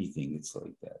 in everything, it's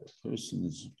like that. A person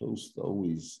is supposed to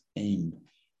always aim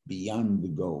beyond the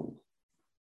goal.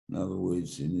 In other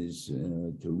words,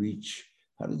 to reach,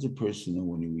 how does a person know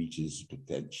when he reaches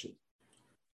potential?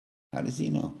 How does he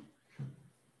know?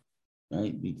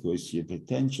 Right? Because your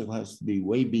potential has to be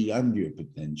way beyond your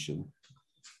potential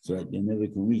so that you never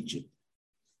can reach it.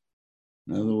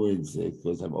 In other words,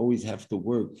 because I always have to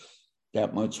work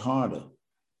that much harder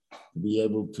to be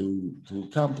able to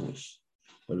accomplish.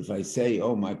 But if I say,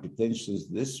 oh, my potential is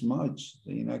this much,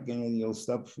 then you'll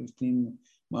stop 15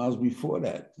 miles before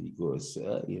that because,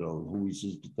 who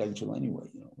reaches potential anyway?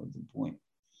 What's the point?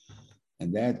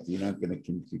 And that you're not going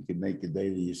to, you can make a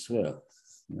daily Yisrael.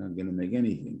 You're not going to make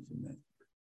anything from that.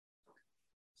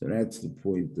 So that's the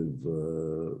point of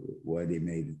why they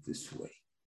made it this way.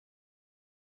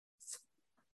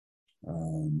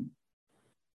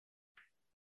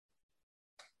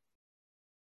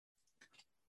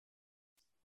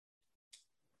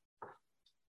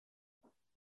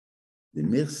 The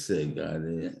Mirse got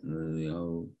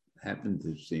happened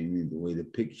to see me the way the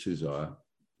pictures are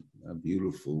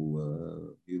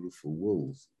beautiful, beautiful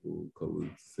wolves,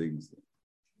 colored things.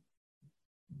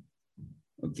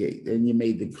 Okay, then you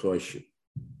made the kosher.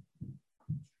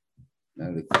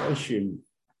 Now the kosher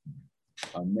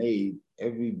are made,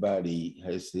 everybody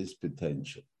has his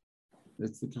potential.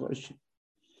 That's the kosher.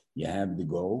 You have the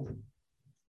goal,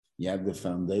 you have the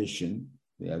foundation,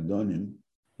 the Adonim,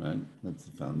 right? That's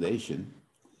the foundation.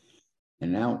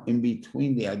 And now in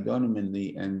between the Adonim and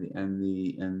the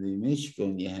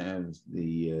Mishkan, you have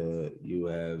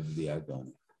the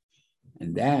Adonim.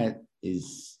 And that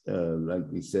is, like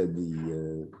we said,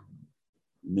 the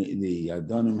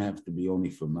Adonim have to be only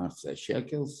for Machzah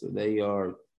Shekel, so they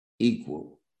are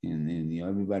equal. And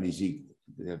everybody's equal.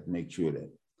 They have to make sure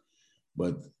that.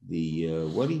 But the,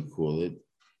 what do you call it,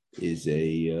 is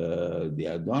the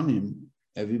Adonim,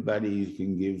 everybody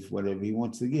can give whatever he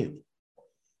wants to give.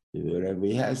 Whatever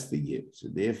he has to give. So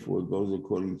therefore it goes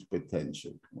according to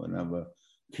potential. Whatever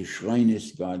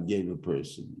Kishreinis God gave a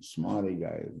person, a smarter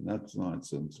guy, not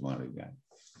some smarter guy.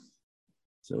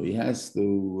 So he has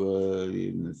to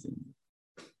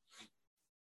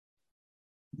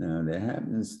now there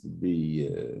happens to be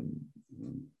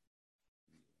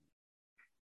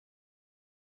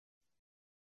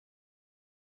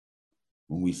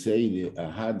when we say the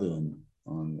Hadron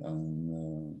on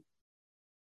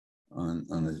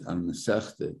the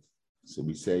Sechtet, so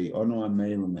we say Ono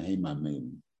Amelim Heim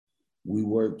Amelim. We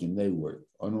work and they work.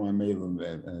 Ono Amelim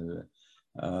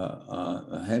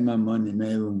Heim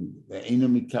Amelim Ve'ena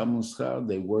Mikam Schar.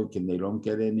 They work and they don't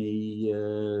get any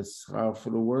schar for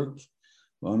the work.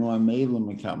 Ono Amelim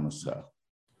Mikam Schar.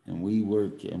 And we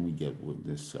work and we get with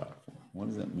this schar. What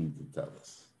does that mean to tell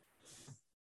us?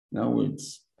 In other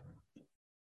words,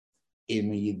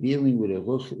 when you're dealing with a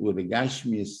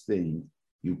Gashmias thing,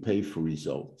 you pay for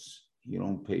results. You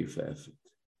don't pay for effort.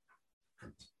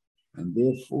 And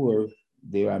therefore,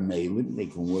 they are amelim. They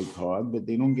can work hard, but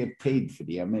they don't get paid for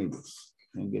the amelis.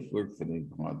 They don't get work for the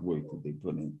hard work that they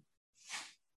put in.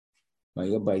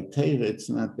 By Torah, it's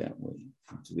not that way.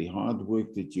 It's the hard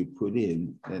work that you put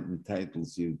in that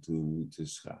entitles you to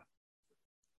schar.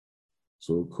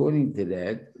 So according to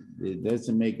that, it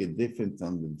doesn't make a difference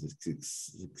on the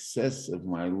success of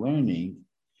my learning,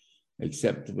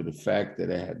 except for the fact that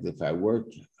if I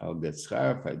work, I'll get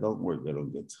schar. If I don't work, I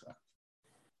don't get schar.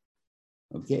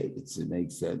 Okay, it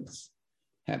makes sense.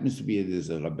 Happens to be there's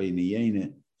a Rabbeinu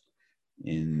Yena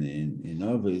in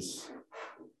Ovis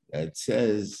that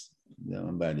says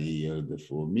about the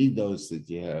four midos that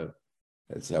you have,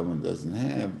 that someone doesn't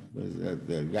have, but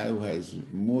the guy who has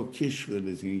more kishra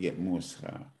is going to get more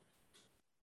schar.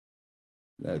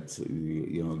 That's,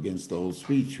 against the whole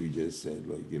speech we just said,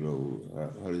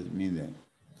 how does it mean that?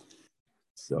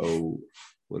 So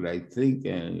what I think,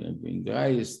 and I've been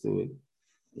biased to it,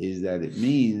 is that it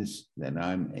means that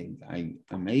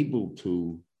I'm able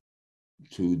to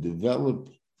develop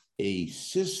a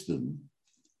system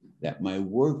that my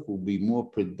work will be more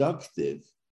productive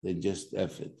than just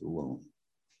effort alone.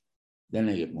 Then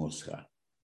I get more schar,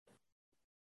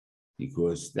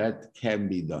 because that can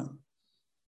be done.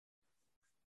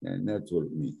 And that's what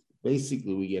it means.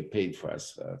 Basically, we get paid for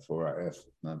our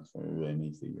effort, not for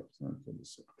anything else, not for the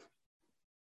schar.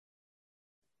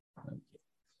 Okay.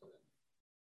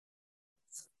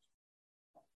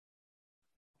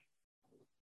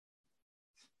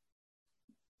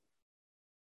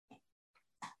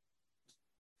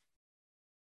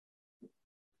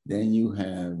 Then you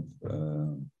have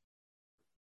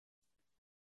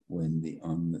when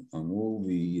on all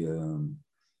the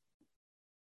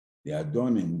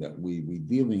adonim that we're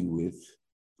dealing with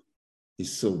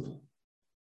is silver.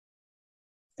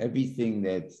 Everything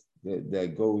that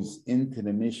goes into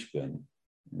the Mishkan,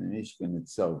 the Mishkan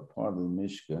itself, part of the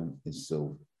Mishkan is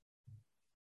silver.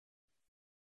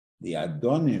 The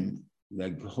adonim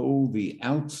that hold the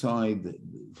outside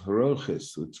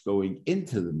harochis, which going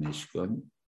into the Mishkan,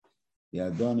 the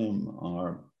adonim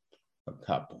are a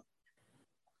kappa.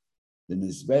 The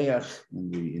mizbeach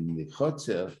in the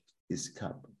chotzer is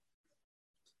kappa.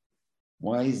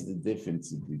 Why is the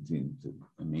difference between the two?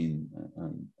 I mean,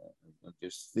 I'm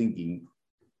just thinking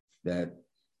that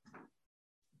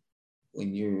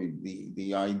when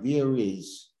the idea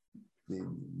is,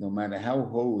 no matter how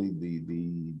holy the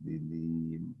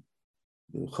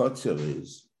chotzer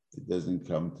is, it doesn't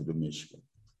come to the Mishkan.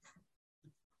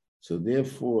 So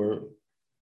therefore,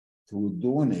 to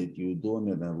adorn it, you adorn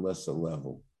it at a lesser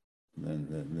level than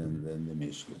the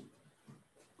Mishkan.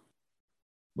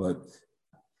 But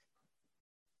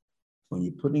when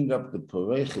you're putting up the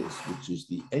parechis, which is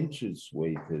the entrance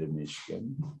way to the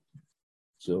Mishkan,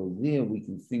 so there we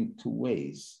can think two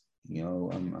ways. You know,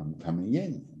 I'm coming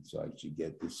in, and so I should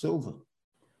get the silver.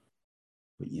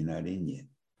 But you're not in yet.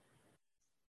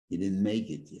 You didn't make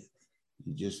it yet.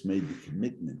 You just made the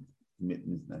commitment.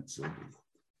 Commitment is not silver yet.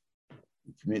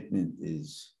 The commitment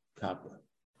is copper.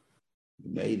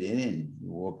 You made it in,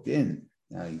 you walked in,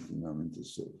 now you can come into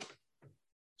silver.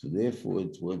 So therefore,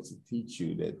 it wants to teach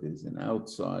you that there's an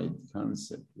outside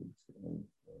concept.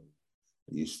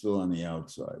 You're still on the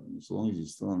outside. As long as you're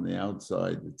still on the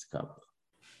outside, it's copper.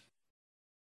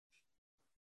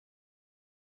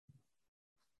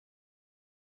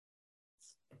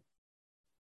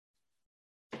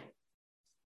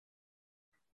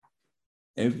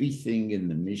 Everything in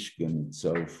the Mishkan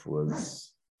itself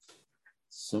was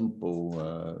simple,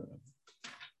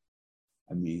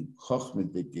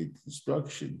 chochmatic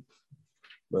construction,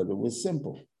 but it was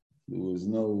simple. There was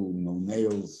no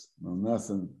nails, no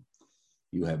nothing.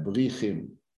 You had brichim.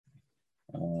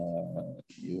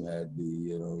 You had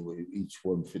each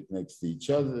one fit next to each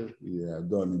other. You had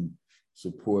Adonim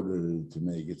supported to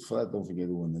make it flat. Don't forget,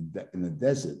 in the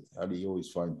desert, how do you always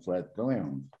find flat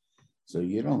ground? So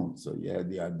you don't. So you had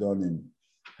the Adonim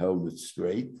held it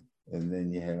straight, and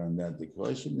then you had on that the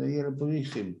question. Then you had a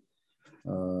brichim,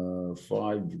 5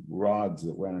 rods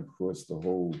that went across the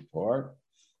whole part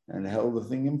and held the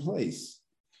thing in place.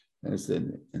 And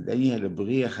then you had a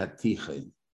briach haticha,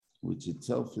 which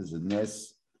itself is a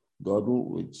nes gadol,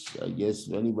 which I guess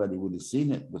if anybody would have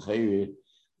seen it,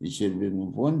 you should have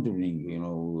been wondering,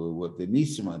 what the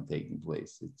nisim are taking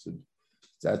place. It's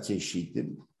a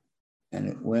shitim, and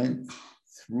it went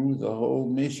through the whole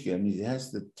Mishkan. I mean, it has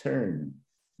to turn.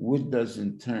 Wood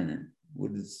doesn't turn.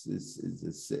 Wood is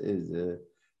a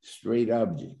straight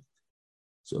object,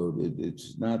 so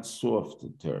it's not soft to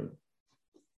turn.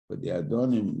 But the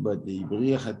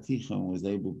Briach HaTichon was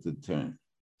able to turn.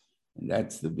 And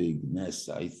that's the big mess,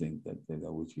 I think, that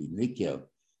which we nikel,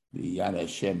 the Yad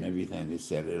Hashem, every time they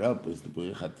set it up, is the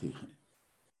Briach HaTichon.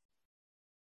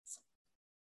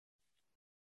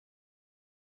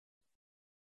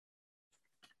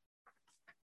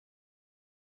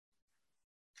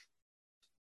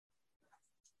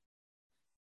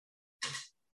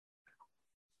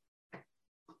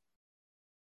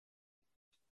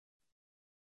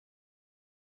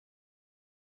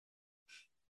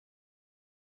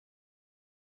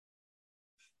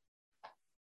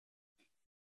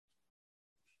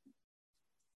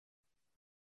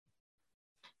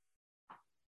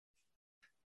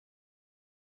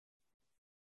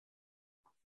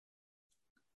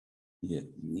 Yeah,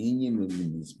 the Indian of the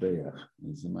Mizbeach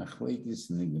is a machlekes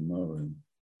in the Gemara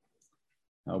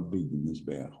how big the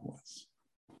Mizbeach was.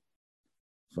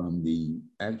 From the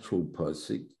actual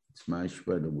pasuk, it's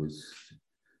mashma, it was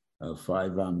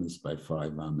 5 amas by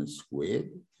 5 amas squared,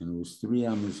 and it was 3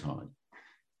 amas high.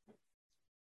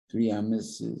 3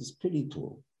 amas is pretty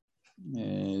tall.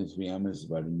 3 amas is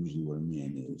about usually what a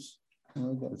man is.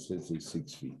 Well, that's like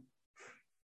 6 feet.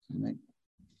 Right?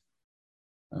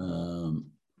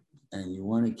 And you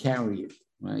want to carry it,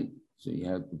 right? So you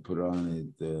have to put on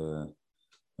it,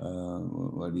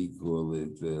 what do you call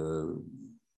it?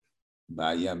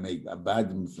 Make a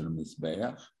badim for the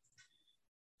Mizbeach.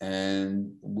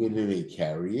 And where do they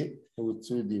carry it?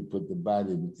 So you put the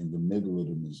badim in the middle of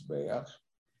the Mizbeach,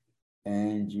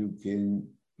 and you can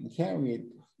carry it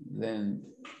then,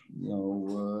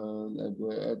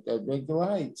 at regular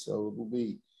height. So it will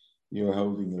be, you're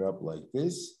holding it up like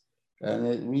this, and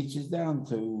it reaches down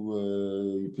to,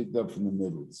 you pick it up from the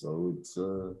middle. So it's,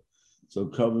 so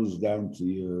it covers down to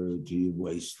your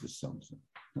waist or something.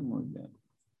 Something like that.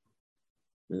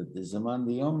 But there's a man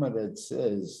the Yoma that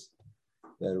says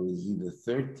that it was either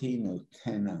 13 or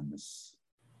 10 amas.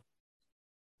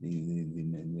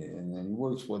 And he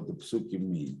works what the psukim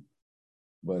mean.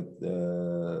 But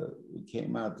it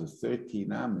came out to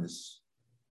 13 amas.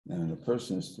 Now, the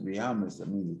person is 3 amas. That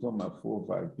means you're talking about 4 or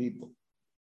 5 people.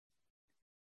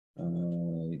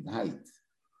 Height.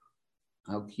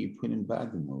 How can you put in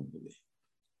badim over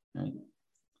there? Right?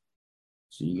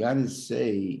 So you got to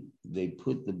say they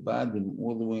put the badim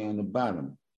all the way on the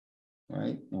bottom,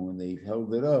 right? And when they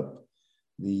held it up,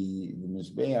 the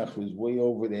mizbeach was way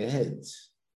over their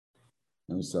heads.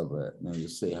 And so now you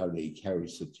say how they carry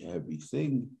such a heavy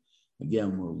thing.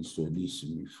 Again, well, we saw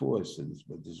Nisim before, so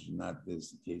but this is not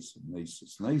this the case of Nisim.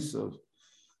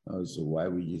 So why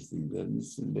would you think that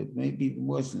Nisim? But maybe it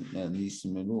wasn't that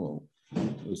Nisim at all.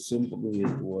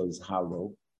 It was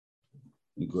hollow.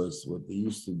 Because what they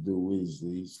used to do is they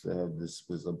used to have this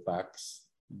was a box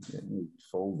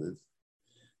folded,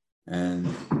 and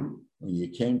when you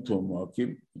came to a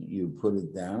market, you put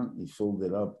it down, you filled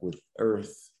it up with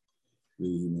earth,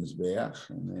 the mizbeach,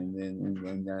 and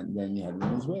then you had the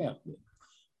mizbeach.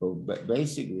 But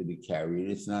basically, to carry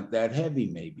it, it's not that heavy.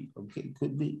 Maybe it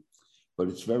could be, but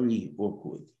it's very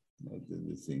awkward. Like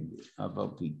the thing,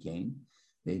 about came,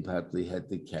 they probably had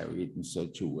to carry it in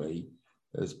such a way.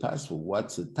 It's possible.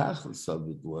 What's the tachlis of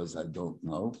it was, I don't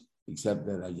know, except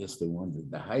that I guess they wanted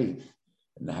the height,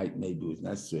 and the height maybe was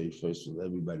necessary first so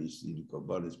everybody see the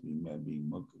korbanos being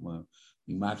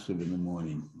massive in the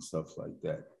morning and stuff like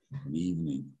that in the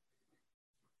evening.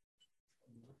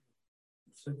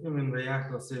 So in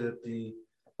Rayach, I'll say that the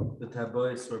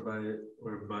tabois were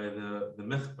by the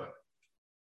mechbar.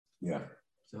 Yeah.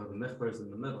 So the mechbar is in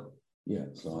the middle. Yeah.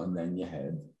 So and then you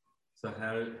had. So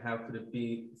how could it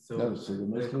be? So no, so the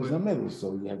mishpah is in the middle.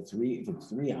 So you have 3. If it's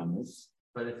 3 amas.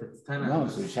 But if it's 10 no,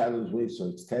 amas. so shadow's weight. So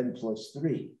it's 10 plus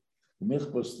 3. The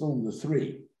mishpah is still in the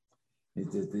 3.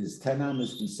 There's 10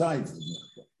 amas besides the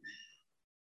mishpah.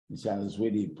 The shadow's where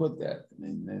do you put that?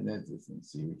 And that's the thing.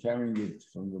 So you're carrying it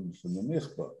from the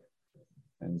mishpah,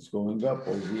 and it's going up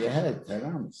over your head, 10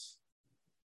 amas.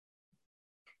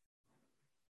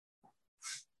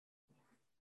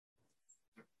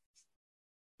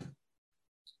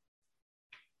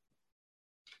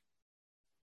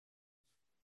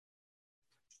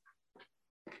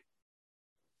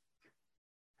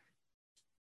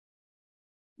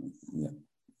 Yeah.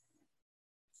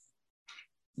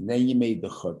 And then you made the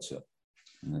chutzah.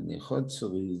 And the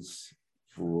chutzah is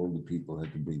for all the people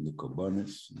had to bring the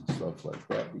korbanos and stuff like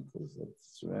that because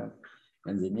that's around.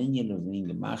 And the Indian of being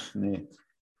the machne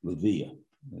leviyah.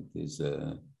 That is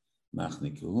a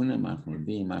machne kahuna, machne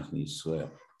leviyah, machne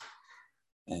Yisrael.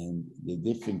 And the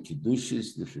different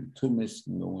kedushas, different tumas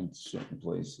can go into certain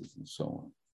places and so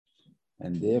on.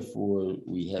 And therefore,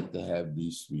 we had to have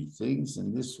these 3 things,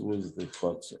 and this was the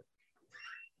chutzah.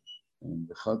 And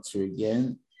the chutzah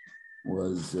again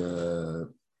was,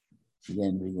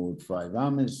 again, we go with 5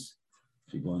 amas.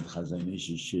 If you go in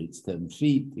Chazanish Shiur, it's 10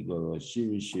 feet. You go to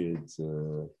Shiur, it's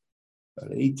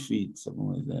about 8 feet, something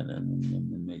like that. And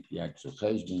then make the actual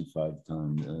cheshbon 5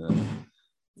 times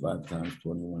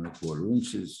 21.25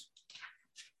 inches.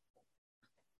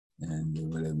 And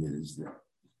whatever it is there.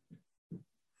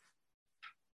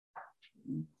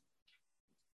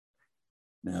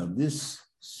 Now, this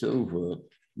silver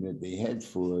that they had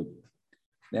for it,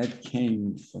 that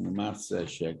came from the Matzah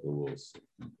shekel also.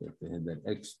 They had that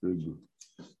extra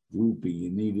grouping.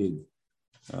 You needed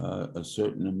a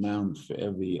certain amount for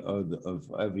every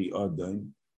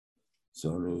ordain.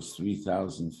 So there was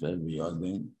 3,000 for every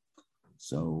ordain.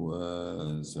 So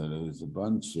there was a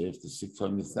bunch. After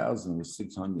 600,000 was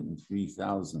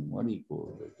 603,000. What do you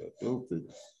call it? They built it.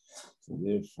 So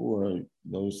therefore,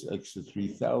 those extra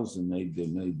 3,000 made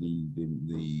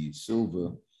the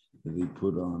silver that they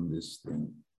put on this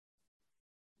thing.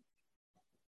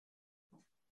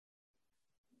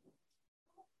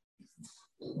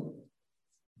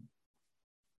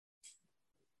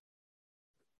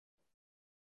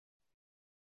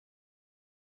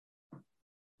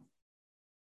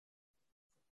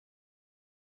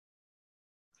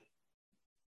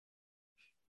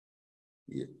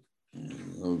 Yeah.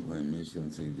 Oh, my mission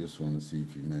thing. Just want to see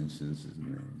if he mentions his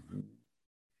name.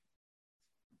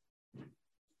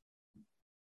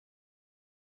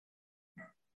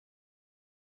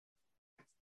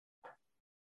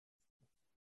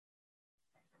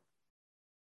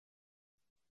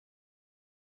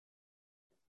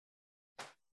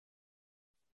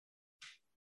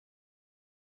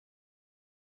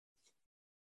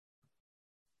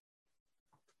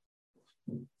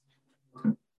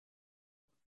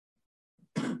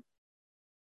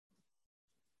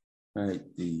 Right,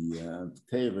 the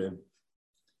Terumah,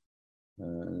 I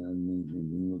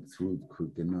didn't look through it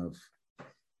quick enough,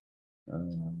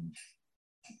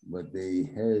 but they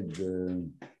had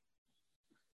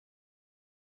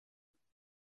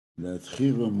that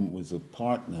Hiram was a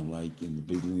partner, like in the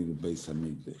beginning of the Beis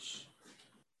Hamikdash.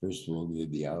 First of all, we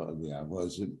had the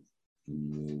Avazim,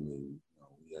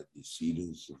 we had the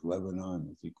cedars of Lebanon,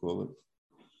 as they call it.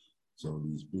 So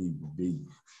these big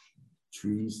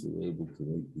trees, they were able to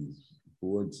make these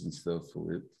boards and stuff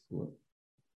for it.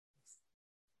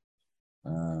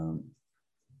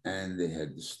 And they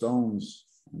had the stones,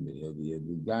 and they had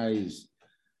the guys,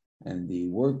 and the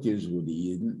workers were the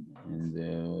Yidden, and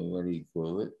what do you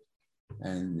call it?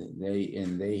 And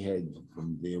they had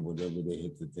from there whatever they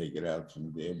had to take it out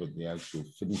from there, but the actual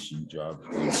finishing job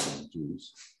came from the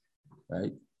Jews,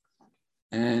 right?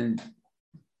 And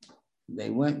they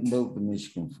went and built the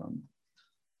Mishkan from it.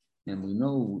 And we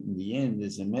know in the end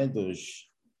there's a medrash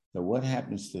that what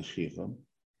happens to Chicham,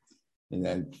 and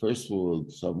that first of all,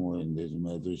 somewhere in there's a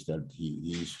medrash that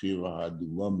he is Shiur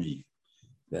Hadulami,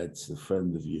 that's the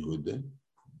friend of Yehuda,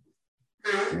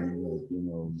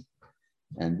 and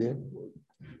and therefore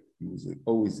he was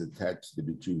always attached to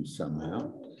the Jews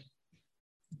somehow.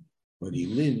 But he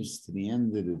lives to the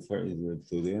end of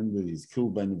he's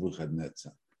killed by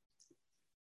Nebuchadnezzar.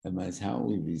 And that's how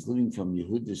he's living from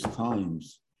Yehuda's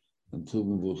times until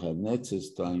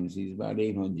Nebuchadnezzar's times. He's about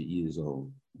 800 years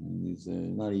old, and he's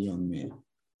not a young man,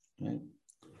 right?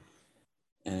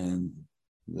 And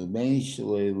the Beis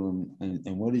Sholom,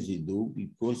 and what does he do?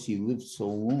 Because he lived so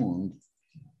long,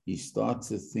 he starts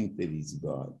to think that he's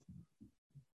God.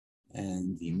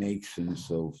 And he makes for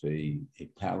himself a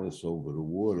palace over the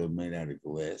water made out of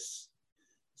glass.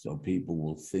 So people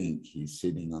will think he's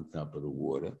sitting on top of the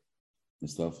water and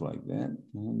stuff like that.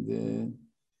 And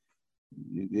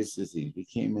this is, he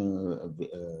became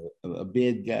a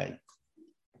bad guy.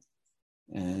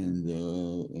 And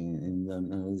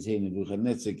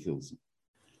Nebuchadnezzar kills him.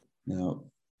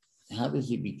 Now, how does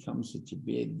he become such a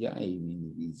bad guy? I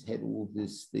mean, he's had all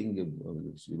this thing of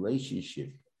this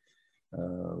relationship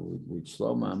with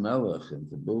Shlomo HaMelech and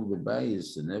to build the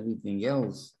bias and everything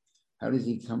else. How does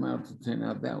he come out to turn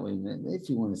out that way? And if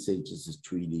you want to say just a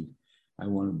treaty, I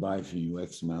want to buy from you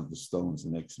X amount of stones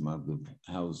and X amount of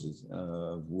houses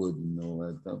of wood and all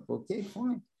that stuff. Okay,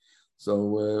 fine.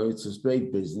 So it's a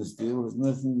straight business deal. It has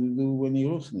nothing to do when the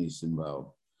Ruchni is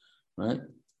involved, right?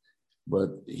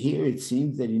 But here it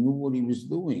seems that he knew what he was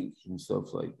doing and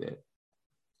stuff like that.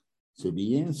 So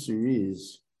the answer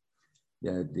is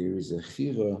that there is a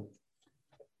chira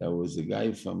that was a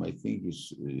guy from, I think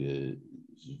it's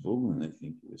Reuven, I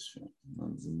think it was from.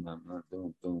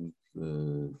 Don't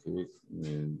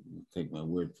take my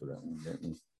word for that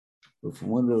one. But from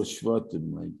one of those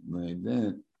shvatim like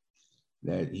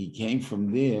that he came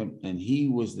from there, and he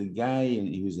was the guy, and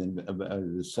he was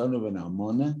the son of an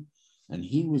almana, and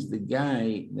he was the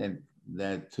guy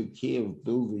that took care of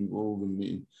building all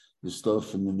the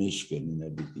stuff in the Mishkan and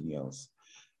everything else.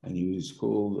 And he was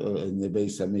called in the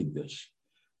Beis Hamikdash,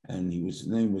 and his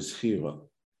name was Chira.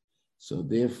 So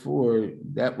therefore,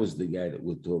 that was the guy that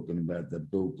we're talking about that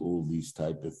built all these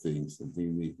type of things. The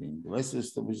rest of the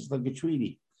stuff was just like a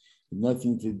treaty.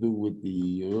 Nothing to do with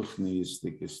the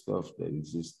Ruchniistic stuff that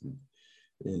existed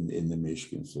in the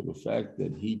Mishkan. So the fact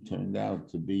that he turned out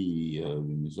to be a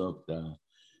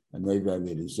Neva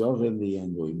Avedizor in the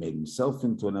end, or he made himself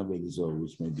into an Avedizor,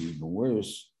 which may be even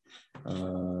worse.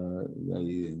 So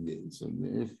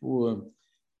therefore,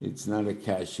 it's not a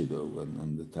kasha though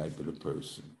on the type of the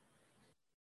person.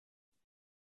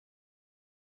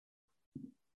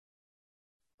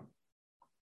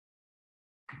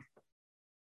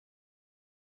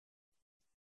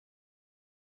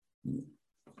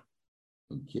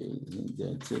 Okay, I think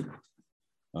that's it.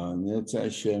 Netz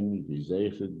Hashem,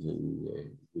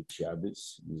 with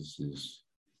Shabbos. This is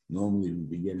normally we'll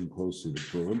be getting close to the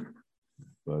Purim,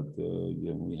 but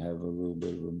we have a little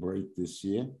bit of a break this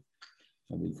year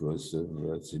because of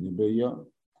Tzinibayah.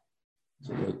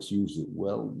 So let's use it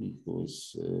well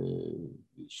because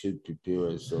we should prepare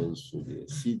ourselves for the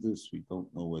Asidus. We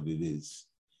don't know what it is.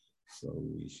 So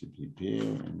we should prepare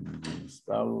and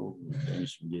install.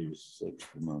 Hashem gave us 6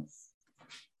 extra months.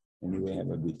 Anyway, have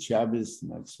a good Shabbos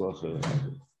and Hatzlacha.